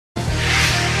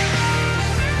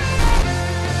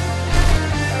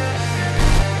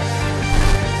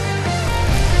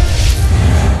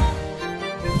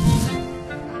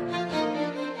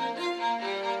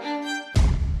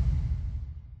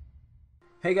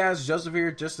Hey guys, Joseph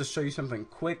here just to show you something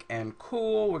quick and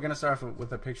cool. We're going to start off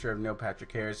with a picture of Neil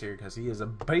Patrick Harris here because he is a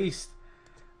beast.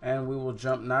 And we will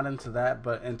jump not into that,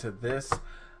 but into this.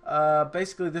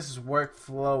 Basically, this is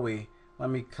Workflowy. Let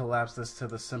me collapse this to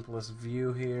the simplest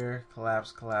view here.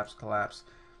 Collapse, collapse, collapse.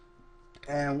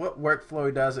 And what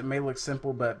Workflowy does, it may look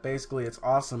simple, but basically it's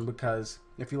awesome because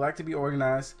if you like to be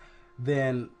organized,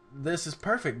 then this is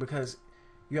perfect because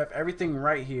you have everything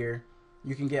right here.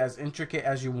 You can get as intricate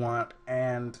as you want,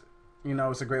 and you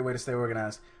know, it's a great way to stay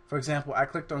organized. For example, I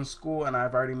clicked on school and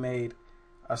I've already made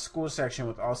a school section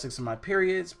with all 6 of my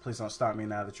periods. Please don't stop me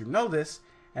now that you know this.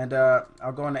 And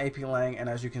I'll go into AP Lang, and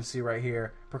as you can see right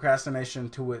here,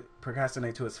 procrastinate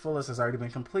to its fullest has already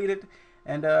been completed,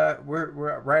 and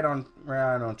we're right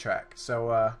on track.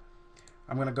 So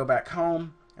I'm gonna go back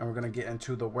home, and we're gonna get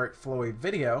into the Workflowy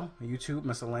video, YouTube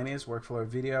miscellaneous Workflowy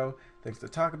video, things to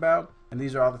talk about, and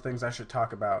these are all the things I should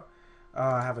talk about.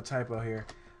 I have a typo here.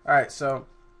 All right, so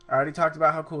I already talked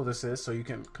about how cool this is, so you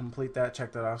can complete that,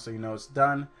 check that off, so you know it's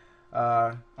done.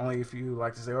 Only if you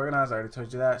like to stay organized. I already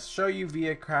told you that. Show you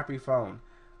via crappy phone.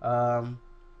 I'm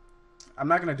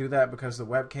not gonna do that because the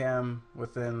webcam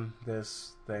within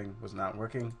this thing was not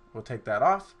working. We'll take that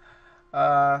off.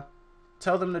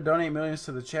 Tell them to donate millions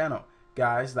to the channel.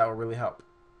 Guys, that will really help.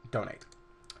 Donate.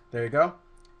 There you go.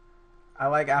 I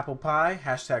like apple pie.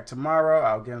 Hashtag tomorrow.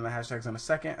 I'll get into the hashtags in a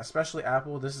second. Especially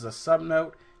Apple. This is a sub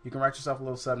note. You can write yourself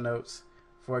little sub notes.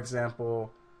 For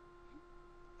example,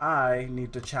 I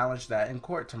need to challenge that in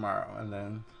court tomorrow. And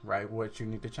then write what you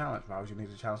need to challenge. Why would you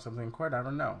need to challenge something in court? I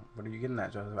don't know. What are you getting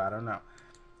at, Joseph? I don't know.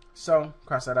 So,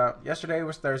 cross that out. Yesterday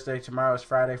was Thursday. Tomorrow is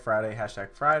Friday. Friday.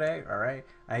 Hashtag Friday. All right.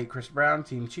 I hate Chris Brown.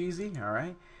 Team Cheesy. All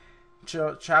right.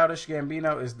 Childish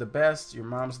Gambino is the best. Your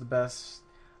mom's the best.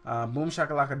 Boom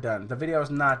shakalaka done. The video is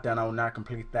not done. I will not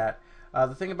complete that.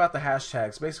 The thing about the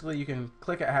hashtags, basically you can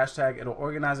click a hashtag. It'll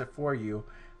organize it for you.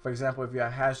 For example, if you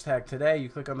have hashtag today, you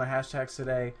click on the hashtags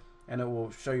today, and it will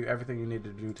show you everything you need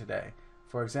to do today.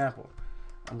 For example,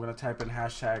 I'm going to type in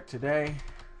hashtag today.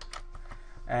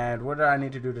 And what do I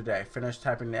need to do today? Finish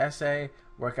typing the essay,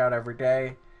 work out every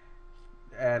day,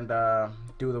 and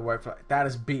do the workflow. That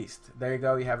is beast. There you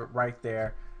go. You have it right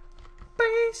there.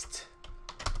 Beast.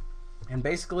 And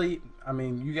basically, I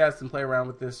mean, you guys can play around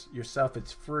with this yourself.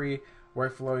 It's free.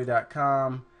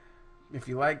 Workflowy.com. If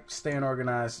you like staying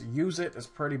organized, use it. It's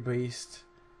pretty beast.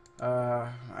 I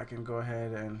can go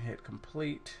ahead and hit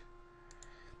complete.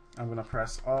 I'm going to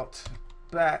press Alt,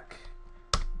 back,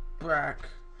 and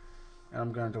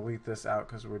I'm going to delete this out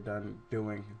because we're done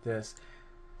doing this.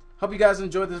 Hope you guys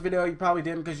enjoyed this video. You probably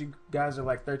didn't because you guys are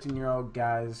like 13-year-old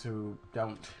guys who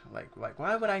don't like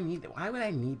why would I need it? Why would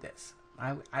I need this?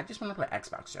 I just want to play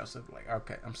Xbox, Joseph. Like,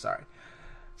 okay, I'm sorry.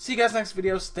 See you guys next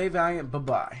video. Stay valiant.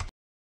 Bye-bye.